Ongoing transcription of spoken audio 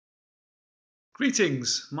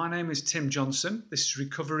Greetings, my name is Tim Johnson. This is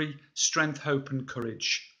Recovery, Strength, Hope and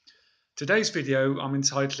Courage. Today's video I'm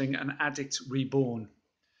entitling An Addict Reborn.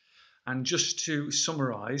 And just to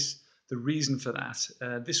summarise the reason for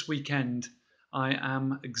that, this weekend I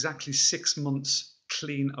am exactly 6 months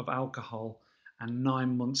clean of alcohol and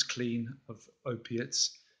 9 months clean of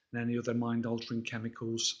opiates and any other mind-altering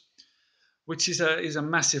chemicals, which is a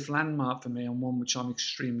massive landmark for me and one which I'm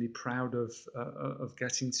extremely proud of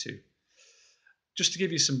getting to. Just to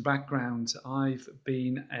give you some background, I've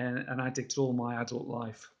been an addict all my adult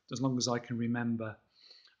life, as long as I can remember.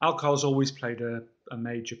 Alcohol's always played a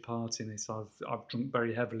major part in it. I've drunk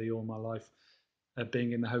very heavily all my life,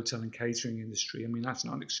 being in the hotel and catering industry. I mean, that's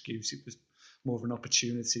not an excuse, it was more of an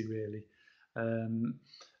opportunity really. And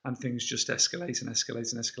things just escalate and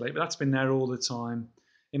escalate and escalate, but that's been there all the time.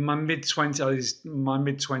 In my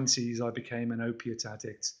mid-20s, I became an opiate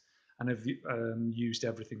addict and have used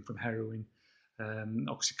everything from heroin,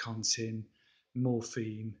 Oxycontin,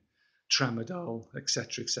 morphine, tramadol,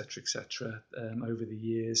 etc., etc., etc. Over the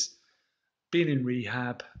years. Been in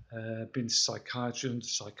rehab, been to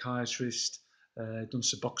psychiatrist, done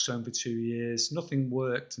Suboxone for 2 years. Nothing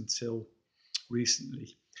worked until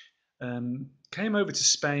recently. Came over to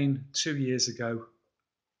Spain 2 years ago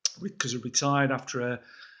because I retired after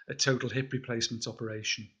a total hip replacement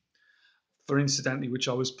operation. Incidentally, which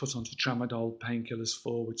I was put onto tramadol painkillers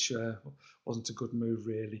for, which wasn't a good move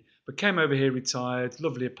really. But came over here, retired,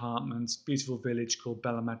 lovely apartment, beautiful village called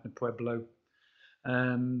Magna Pueblo.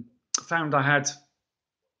 Found I had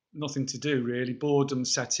nothing to do really. Boredom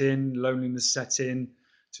set in, loneliness set in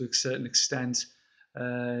to a certain extent.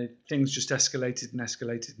 Things just escalated and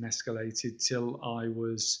escalated and escalated till I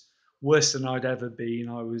was worse than I'd ever been.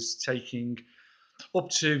 I was taking up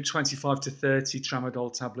to 25 to 30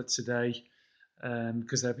 tramadol tablets a day.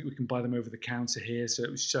 Because we can buy them over the counter here, so it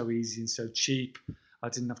was so easy and so cheap. I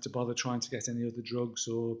didn't have to bother trying to get any other drugs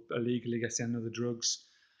or illegally get any other drugs.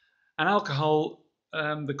 And alcohol,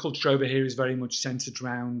 the culture over here is very much centred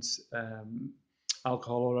around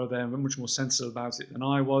alcohol, or they're much more sensitive about it than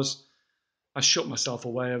I was. I shut myself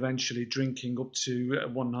away eventually, drinking up to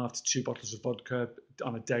 1.5 to 2 bottles of vodka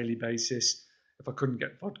on a daily basis. If I couldn't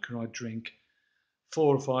get vodka, I'd drink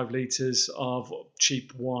 4 or 5 litres of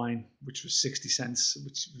cheap wine, which was 60 cents,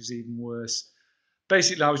 which was even worse.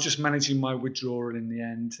 Basically, I was just managing my withdrawal in the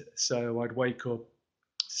end. So I'd wake up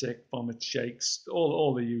sick, vomit, shakes,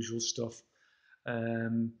 all the usual stuff.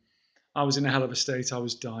 I was in a hell of a state. I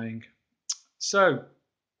was dying. So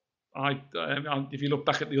if you look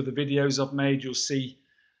back at the other videos I've made, you'll see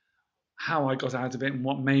how I got out of it and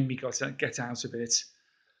what made me get out of it.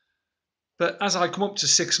 But as I come up to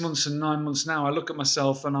 6 months and 9 months now, I look at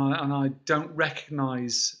myself and I don't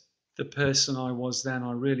recognise the person I was then.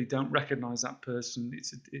 I really don't recognise that person.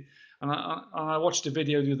 And I watched a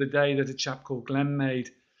video the other day that a chap called Glenn made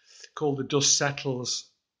called "The Dust Settles,"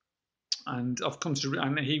 and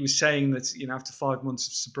and he was saying that after 5 months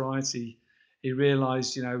of sobriety, he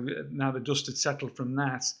realised now the dust had settled from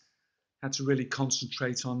that, had to really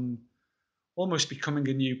concentrate on almost becoming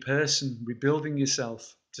a new person, rebuilding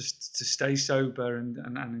yourself. Just to stay sober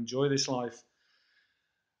and enjoy this life.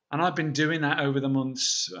 And I've been doing that over the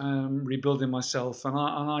months, rebuilding myself. And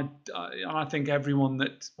I think everyone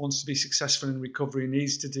that wants to be successful in recovery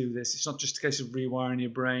needs to do this. It's not just a case of rewiring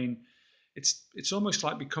your brain. It's almost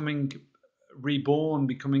like becoming reborn,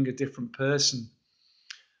 becoming a different person.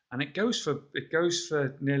 And it goes for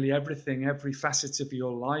nearly everything, every facet of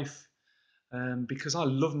your life. Because I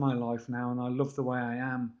love my life now and I love the way I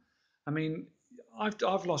am. I mean,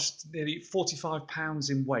 I've lost nearly 45 pounds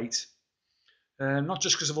in weight, not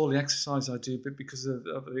just because of all the exercise I do, but because of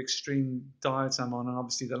the extreme diet I'm on and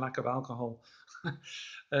obviously the lack of alcohol.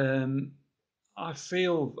 I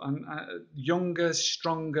feel younger,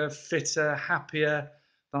 stronger, fitter, happier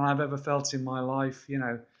than I've ever felt in my life,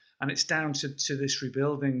 and it's down to this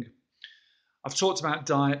rebuilding. I've talked about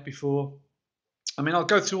diet before. I mean, I'll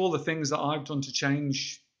go through all the things that I've done to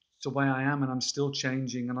change the way I am, and I'm still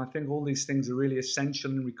changing. And I think all these things are really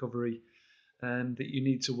essential in recovery that you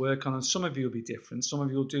need to work on. And some of you will be different. Some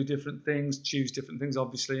of you will do different things, choose different things.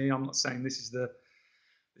 Obviously, I'm not saying this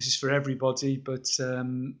is for everybody, but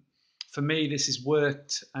for me, this has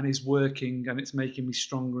worked and is working, and it's making me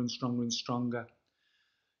stronger and stronger and stronger.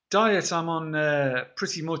 Diet, I'm on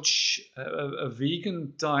pretty much a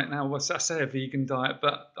vegan diet now. Well, I say a vegan diet,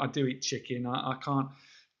 but I do eat chicken. I can't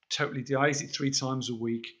totally do. I eat it 3 times a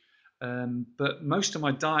week. But most of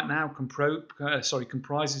my diet now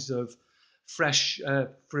comprises of fresh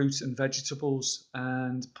fruit and vegetables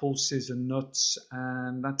and pulses and nuts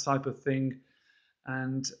and that type of thing.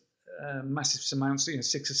 And massive amounts,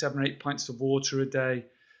 6 or 7 or 8 pints of water a day.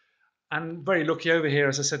 And very lucky over here,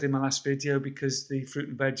 as I said in my last video, because the fruit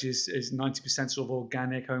and veg is 90% sort of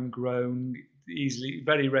organic, homegrown, easily,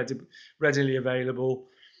 very readily available.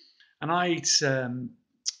 And I eat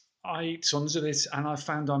tons of it, and I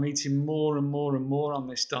found I'm eating more and more and more on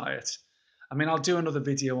this diet. I mean, I'll do another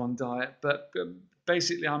video on diet, but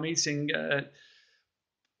basically, I'm eating.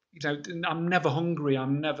 I'm never hungry.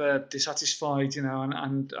 I'm never dissatisfied.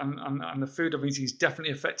 And the food I'm eating is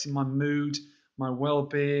definitely affecting my mood, my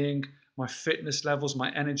well-being, my fitness levels,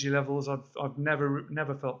 my energy levels. I've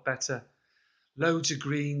never felt better. Loads of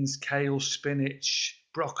greens, kale, spinach,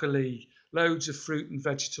 broccoli, loads of fruit and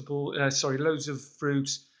vegetable. Loads of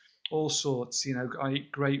fruits, all sorts. I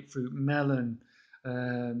eat grapefruit, melon,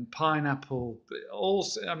 pineapple.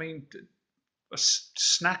 Also, I mean, a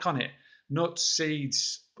snack on it, nuts,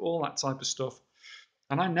 seeds, all that type of stuff.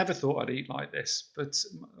 And I never thought I'd eat like this, but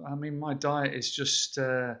I mean, my diet is just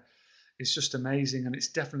amazing, and it's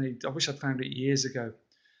definitely. I wish I'd found it years ago.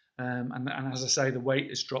 And as I say, the weight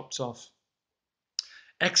has dropped off.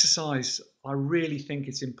 Exercise, I really think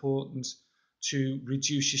it's important to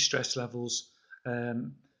reduce your stress levels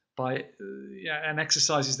by, yeah, and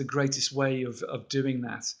exercise is the greatest way of doing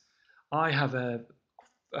that. I have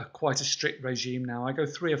quite a strict regime now. I go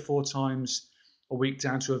 3 or 4 times a week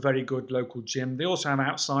down to a very good local gym. They also have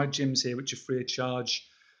outside gyms here which are free of charge,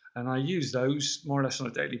 and I use those more or less on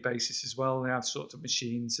a daily basis as well. They have sort of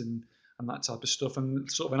machines and that type of stuff,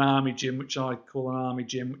 and sort of an army gym, which I call an army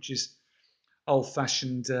gym, which is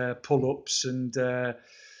old-fashioned pull-ups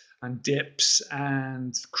and dips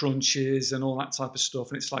and crunches and all that type of stuff.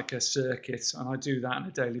 And it's like a circuit, and I do that on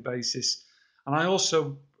a daily basis. And I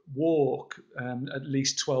also walk at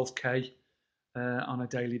least 12k on a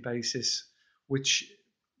daily basis, which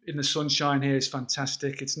in the sunshine here is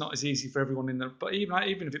fantastic. It's not as easy for everyone but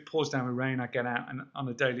even if it pours down with rain, I get out and on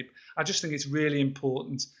a daily. I just think it's really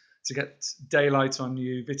important to get daylight on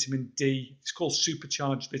you, vitamin D. It's called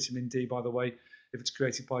supercharged vitamin D, by the way, if it's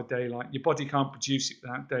created by daylight. Your body can't produce it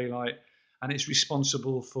without daylight, and it's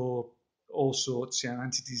responsible for all sorts,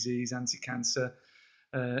 anti-disease, anti-cancer,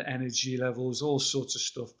 energy levels, all sorts of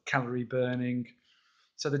stuff, calorie burning.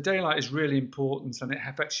 So the daylight is really important, and it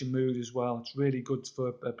affects your mood as well. It's really good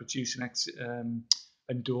for producing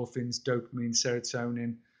endorphins, dopamine,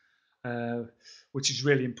 serotonin, which is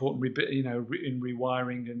really important, in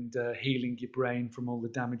rewiring and healing your brain from all the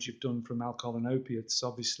damage you've done from alcohol and opiates,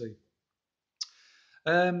 obviously.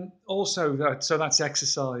 So that's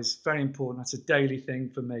exercise, very important. That's a daily thing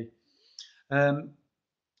for me.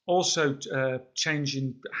 Also,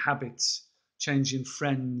 changing habits, changing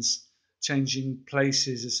friends, changing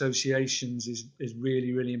places, associations is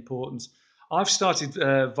really, really important. I've started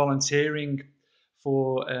volunteering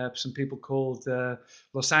for some people called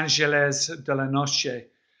Los Angeles de la Noche,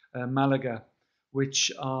 Malaga,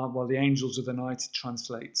 which are, well, the Angels of the Night, it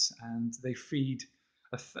translates, and they feed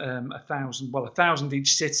a thousand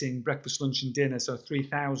each sitting, breakfast, lunch, and dinner, so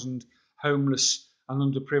 3,000 homeless and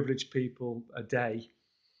underprivileged people a day.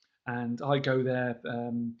 And I go there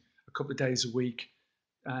a couple of days a week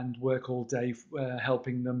and work all day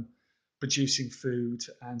helping them, producing food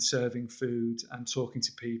and serving food and talking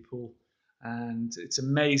to people. And it's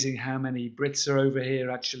amazing how many Brits are over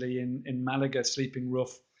here actually in Malaga sleeping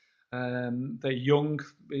rough. They're young,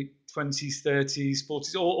 20s, 30s,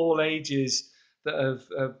 40s, all ages that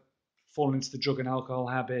have fallen into the drug and alcohol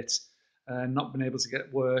habit, not been able to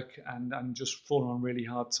get work, and just fallen on really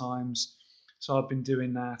hard times. So I've been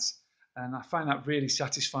doing that, and I find that really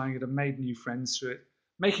satisfying, and I've made new friends through it.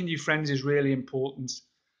 Making new friends is really important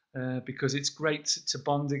because it's great to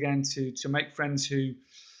bond again, to make friends who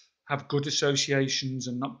have good associations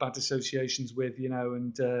and not bad associations with,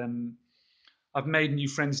 and I've made new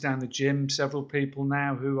friends down the gym, several people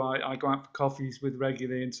now who I go out for coffees with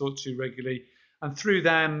regularly and talk to regularly. And through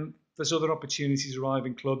them, there's other opportunities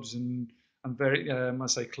arriving clubs and very, when I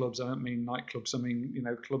say clubs, I don't mean nightclubs. I mean,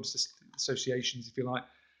 clubs, associations, if you like.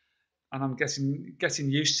 And I'm getting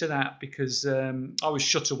used to that because I was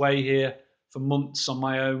shut away here for months on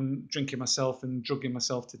my own, drinking myself and drugging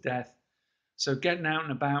myself to death. So getting out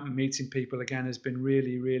and about and meeting people again has been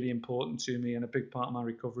really, really important to me and a big part of my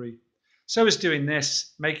recovery. So is doing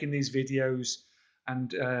this, making these videos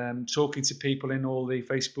and talking to people in all the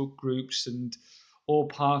Facebook groups, and all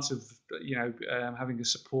part of having a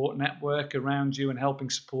support network around you and helping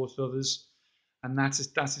support others. And that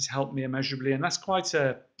has helped me immeasurably. And that's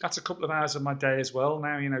a couple of hours of my day as well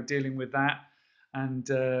now, dealing with that and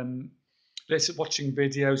watching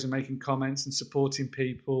videos and making comments and supporting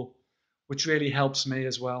people, which really helps me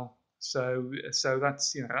as well. So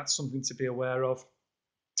that's something to be aware of.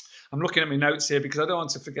 I'm looking at my notes here because I don't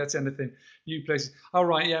want to forget anything. New places. All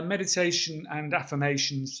right, yeah, meditation and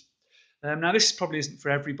affirmations. Now, this probably isn't for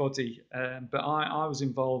everybody, but I was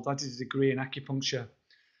involved. I did a degree in acupuncture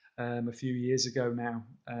a few years ago now,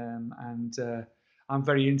 and I'm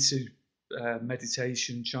very into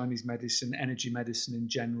meditation, Chinese medicine, energy medicine in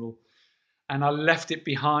general. And I left it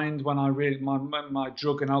behind when I really my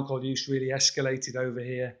drug and alcohol use really escalated over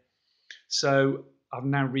here. So I've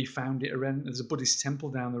now refound it around. There's a Buddhist temple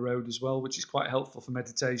down the road as well, which is quite helpful for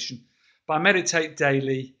meditation. But I meditate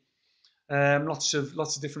daily. Lots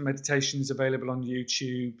of different meditations available on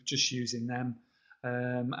YouTube. Just using them.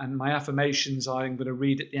 And my affirmations I'm going to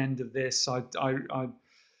read at the end of this. I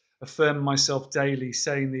affirm myself daily,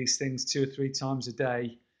 saying these things 2 or 3 times a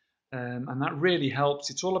day. And that really helps.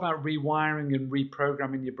 It's all about rewiring and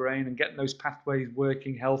reprogramming your brain and getting those pathways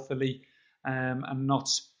working healthily, and not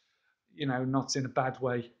in a bad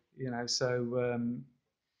way. So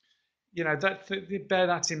bear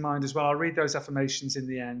that in mind as well. I'll read those affirmations in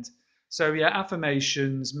the end. So yeah,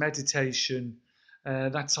 affirmations, meditation,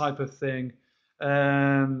 that type of thing.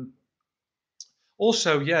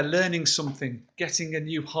 Also, yeah, learning something, getting a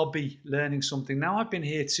new hobby, learning something. Now, I've been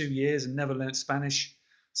here 2 years and never learnt Spanish,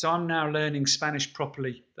 so I'm now learning Spanish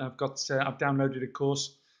properly. I've downloaded a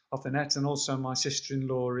course off the net, and also my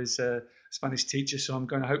sister-in-law is a Spanish teacher, so I'm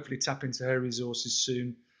going to hopefully tap into her resources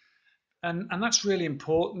soon. And that's really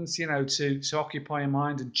important, to occupy your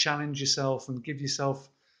mind and challenge yourself and give yourself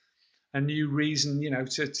a new reason,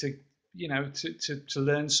 to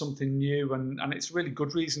learn something new, and it's a really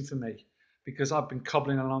good reason for me because I've been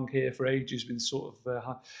cobbling along here for ages, been sort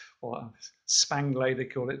of spanglay they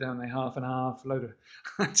call it, don't they? Half and half, load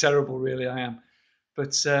of terrible, really I am.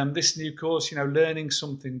 But this new course, learning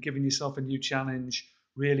something, giving yourself a new challenge,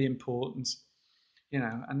 really important,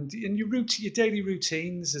 and your daily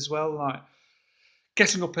routines as well, like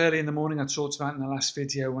getting up early in the morning. I talked about in the last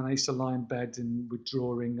video when I used to lie in bed and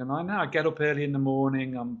withdrawing, and I now get up early in the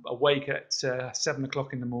morning. I'm awake at 7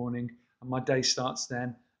 o'clock in the morning, and my day starts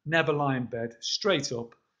then. Never lie in bed, straight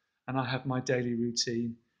up, and I have my daily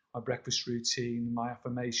routine, my breakfast routine, my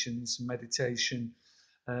affirmations, meditation,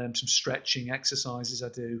 some stretching exercises I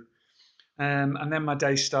do, and then my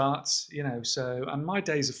day starts. So and my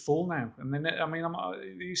days are full now.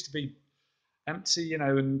 It used to be empty,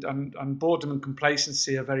 and boredom and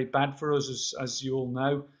complacency are very bad for us, as you all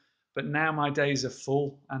know. But now my days are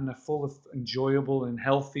full, and they're full of enjoyable and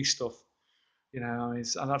healthy stuff. And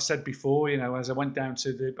I've said before, as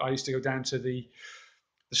I used to go down to the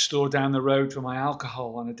store down the road for my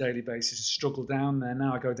alcohol on a daily basis. I struggle down there.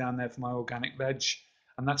 Now I go down there for my organic veg,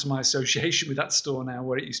 and that's my association with that store now,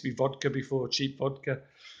 where it used to be vodka before, cheap vodka.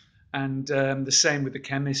 And the same with the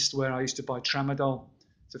chemist, where I used to buy tramadol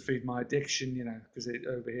to feed my addiction, because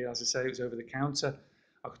over here, as I say, it was over the counter.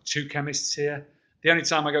 I've got 2 chemists here. The only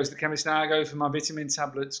time I go to the chemist now, I go for my vitamin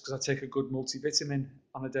tablets, because I take a good multivitamin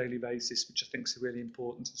on a daily basis, which I think is really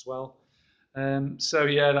important as well. So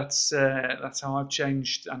yeah, that's how I've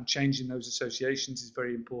changed, and changing those associations is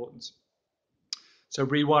very important. So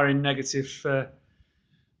rewiring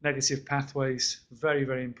negative pathways, very,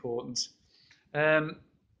 very important. Um,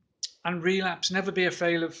 and relapse. Never be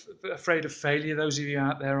afraid of failure. Those of you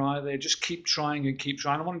out there either, just keep trying and keep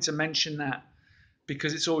trying. I wanted to mention that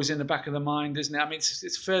because it's always in the back of the mind, isn't it? I mean,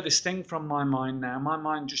 it's furthest thing from my mind now. My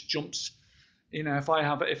mind just jumps.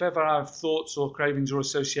 If ever I have thoughts or cravings or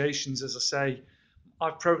associations, as I say,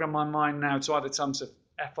 I've programmed my mind now to either tell them to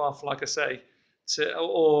f off, like I say,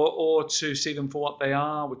 or to see them for what they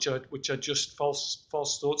are, which are just false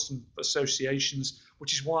thoughts and associations.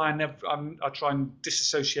 Which is why I try and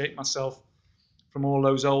disassociate myself from all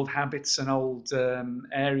those old habits and old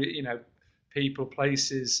people,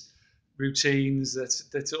 places, routines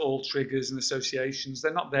that are all triggers and associations.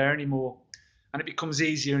 They're not there anymore, and it becomes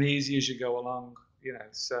easier and easier as you go along.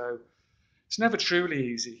 So it's never truly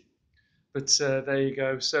easy. But there you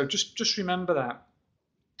go. So just remember that.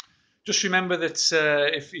 Just remember that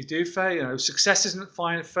if you do fail, success isn't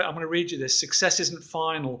final. I'm going to read you this. Success isn't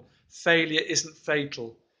final. Failure isn't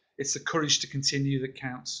fatal. It's the courage to continue that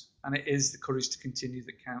counts. And it is the courage to continue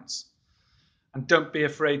that counts. And don't be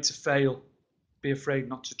afraid to fail. Be afraid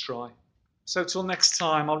not to try. So till next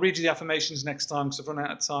time, I'll read you the affirmations next time because I've run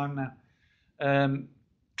out of time now.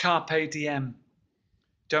 Carpe diem.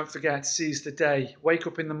 Don't forget, seize the day. Wake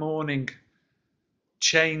up in the morning.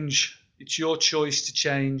 Change. It's your choice to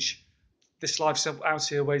change. This life's out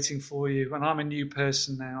here waiting for you, and I'm a new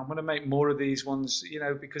person now. I'm going to make more of these ones,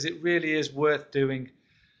 because it really is worth doing.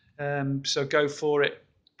 So go for it,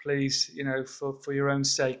 please, for your own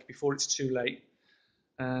sake, before it's too late.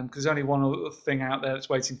 Because there's only one other thing out there that's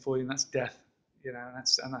waiting for you, and that's death.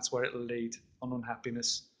 and that's where it'll lead, on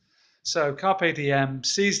unhappiness. So carpe diem,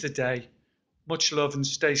 seize the day. Much love and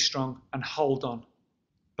stay strong and hold on.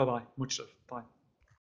 Bye bye. Much love. Bye.